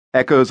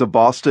Echoes of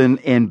Boston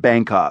in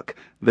Bangkok.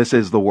 This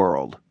is The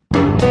World.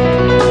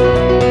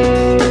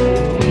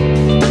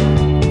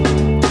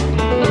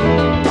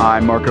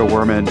 I'm Marco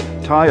Werman.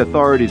 Thai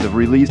authorities have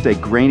released a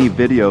grainy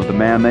video of the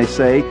man they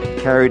say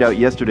carried out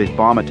yesterday's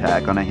bomb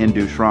attack on a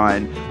Hindu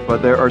shrine,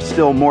 but there are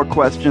still more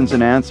questions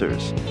and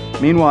answers.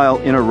 Meanwhile,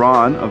 in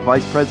Iran, a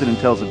vice president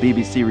tells a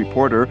BBC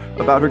reporter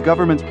about her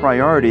government's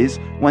priorities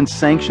when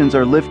sanctions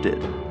are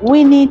lifted.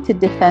 We need to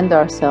defend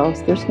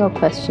ourselves. There's no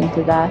question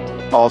to that.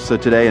 Also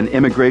today, an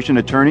immigration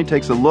attorney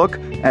takes a look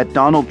at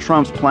Donald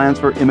Trump's plans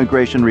for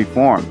immigration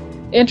reform.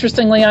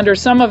 Interestingly, under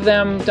some of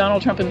them,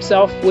 Donald Trump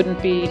himself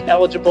wouldn't be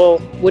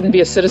eligible, wouldn't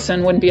be a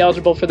citizen, wouldn't be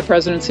eligible for the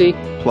presidency.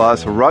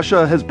 Plus,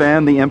 Russia has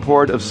banned the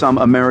import of some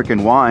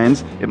American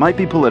wines. It might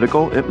be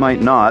political, it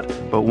might not,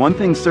 but one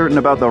thing's certain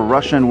about the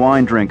Russian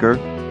wine drinker.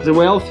 The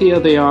wealthier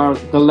they are,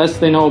 the less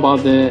they know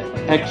about the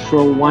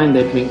actual wine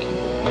they drink.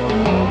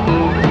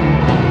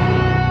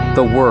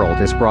 The World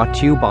is brought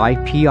to you by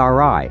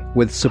PRI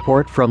with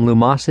support from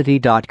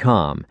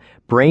Lumosity.com,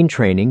 brain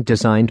training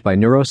designed by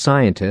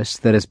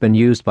neuroscientists that has been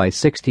used by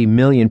 60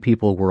 million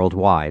people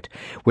worldwide,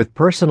 with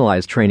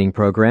personalized training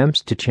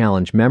programs to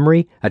challenge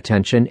memory,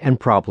 attention, and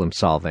problem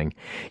solving.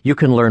 You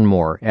can learn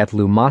more at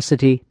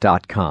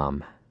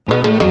Lumosity.com.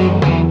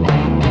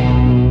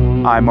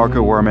 I'm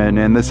Marco Werman,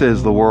 and this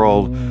is The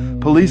World.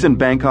 Police in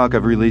Bangkok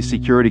have released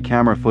security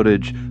camera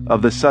footage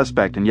of the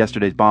suspect in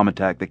yesterday's bomb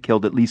attack that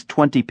killed at least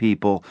 20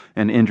 people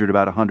and injured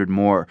about 100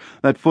 more.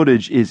 That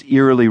footage is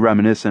eerily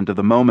reminiscent of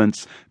the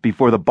moments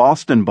before the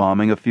Boston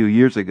bombing a few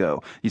years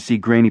ago. You see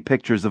grainy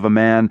pictures of a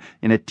man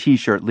in a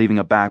T-shirt leaving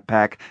a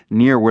backpack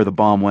near where the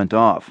bomb went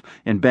off.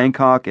 In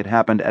Bangkok, it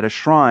happened at a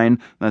shrine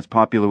that's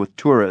popular with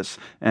tourists,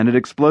 and it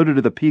exploded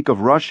at the peak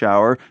of rush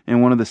hour in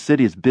one of the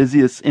city's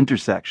busiest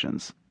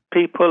intersections.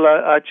 People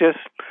are just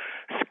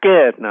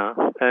scared now.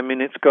 I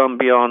mean, it's gone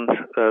beyond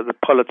the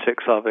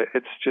politics of it.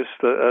 It's just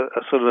a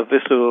sort of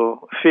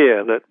visceral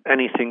fear that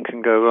anything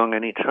can go wrong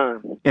any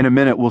time. In a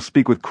minute, we'll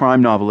speak with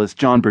crime novelist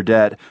John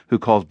Burdett, who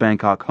calls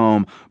Bangkok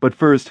home. But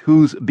first,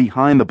 who's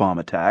behind the bomb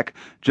attack?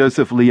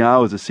 Joseph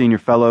Liao is a senior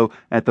fellow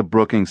at the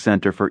Brookings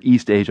Center for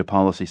East Asia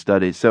Policy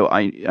Studies. So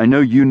I know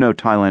you know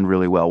Thailand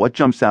really well. What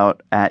jumps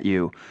out at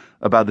you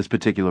about this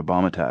particular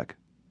bomb attack?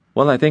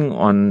 Well, I think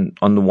on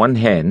the one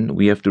hand,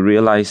 we have to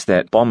realize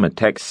that bomb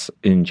attacks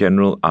in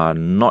general are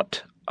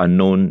not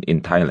unknown in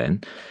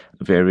Thailand.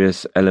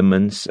 Various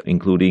elements,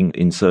 including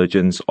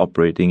insurgents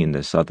operating in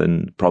the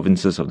southern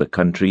provinces of the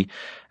country,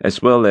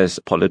 as well as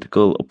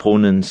political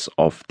opponents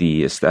of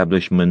the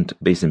establishment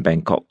based in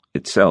Bangkok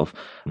itself,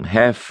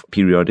 have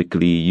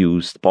periodically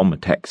used bomb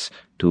attacks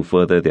to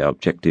further their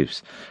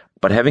objectives.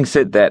 But having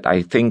said that,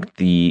 I think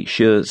the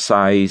sheer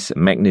size,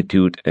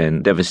 magnitude,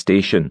 and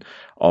devastation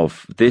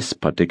of this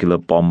particular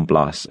bomb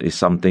blast is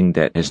something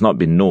that has not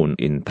been known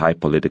in Thai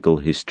political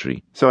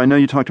history. So I know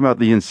you talked about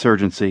the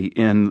insurgency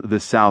in the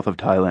south of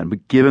Thailand,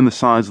 but given the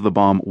size of the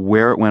bomb,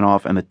 where it went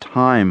off, and the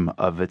time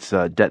of its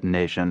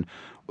detonation,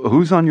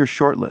 who's on your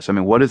short list? I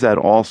mean, what does that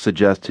all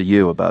suggest to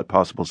you about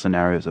possible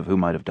scenarios of who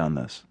might have done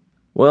this?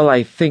 Well,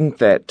 I think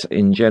that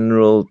in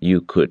general,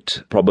 you could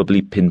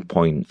probably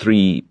pinpoint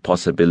three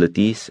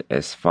possibilities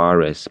as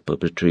far as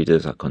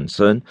perpetrators are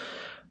concerned.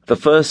 The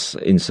first,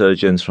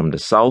 insurgents from the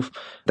south.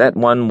 That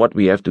one, what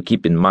we have to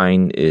keep in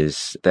mind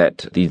is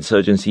that the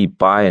insurgency,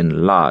 by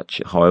and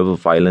large, however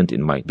violent it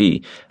might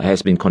be,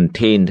 has been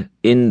contained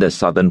in the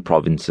southern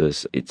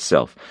provinces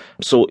itself.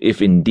 So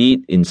if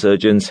indeed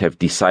insurgents have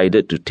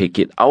decided to take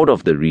it out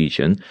of the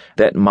region,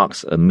 that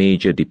marks a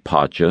major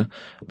departure,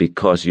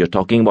 because you're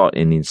talking about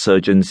an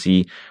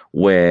insurgency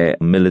where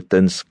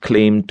militants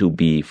claim to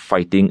be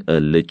fighting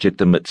a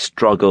legitimate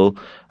struggle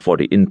for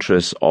the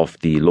interests of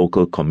the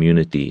local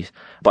communities.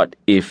 But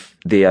if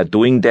they are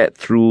doing that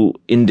through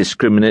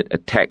indiscriminate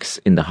attacks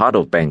in the heart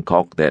of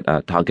Bangkok that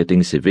are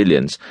targeting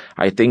civilians,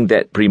 I think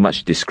that pretty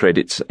much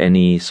discredits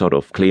any sort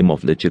of claim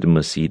of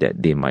legitimacy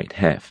that they might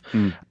have.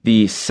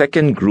 The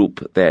second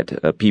group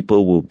that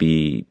people will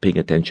be paying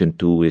attention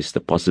to is the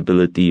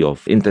possibility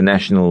of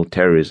international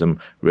terrorism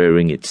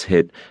rearing its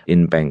head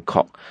in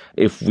Bangkok.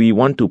 If we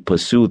want to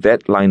pursue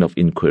that line of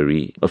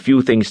inquiry, a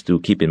few things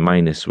to keep in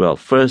mind as well.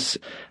 First,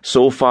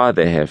 so far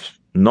there have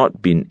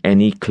not been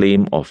any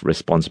claim of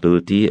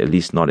responsibility, at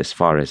least not as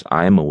far as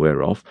I am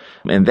aware of.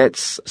 And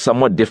that's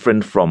somewhat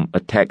different from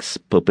attacks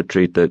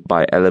perpetrated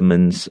by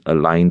elements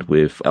aligned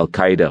with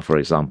Al-Qaeda, for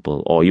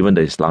example, or even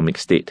the Islamic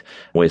State,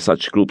 where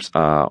such groups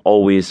are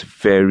always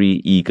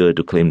very eager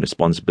to claim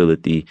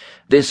responsibility.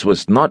 This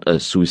was not a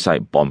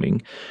suicide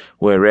bombing,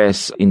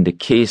 whereas in the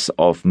case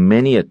of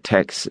many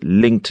attacks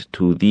linked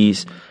to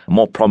these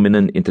more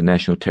prominent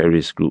international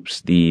terrorist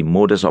groups, the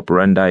modus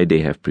operandi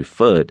they have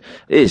preferred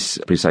is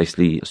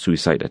precisely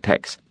suicide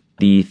attacks.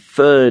 The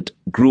third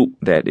group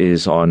that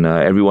is on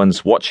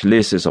everyone's watch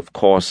list is, of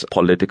course,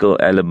 political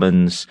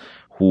elements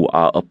who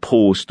are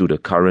opposed to the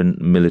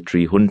current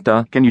military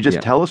junta. Can you just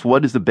tell us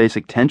what is the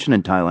basic tension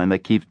in Thailand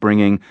that keeps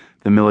bringing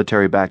the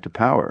military back to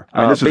power?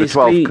 I mean, this is the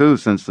 12th coup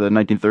since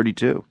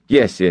 1932.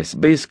 Yes.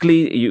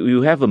 Basically,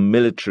 you have a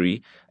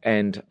military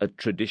and a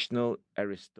traditional aristocracy.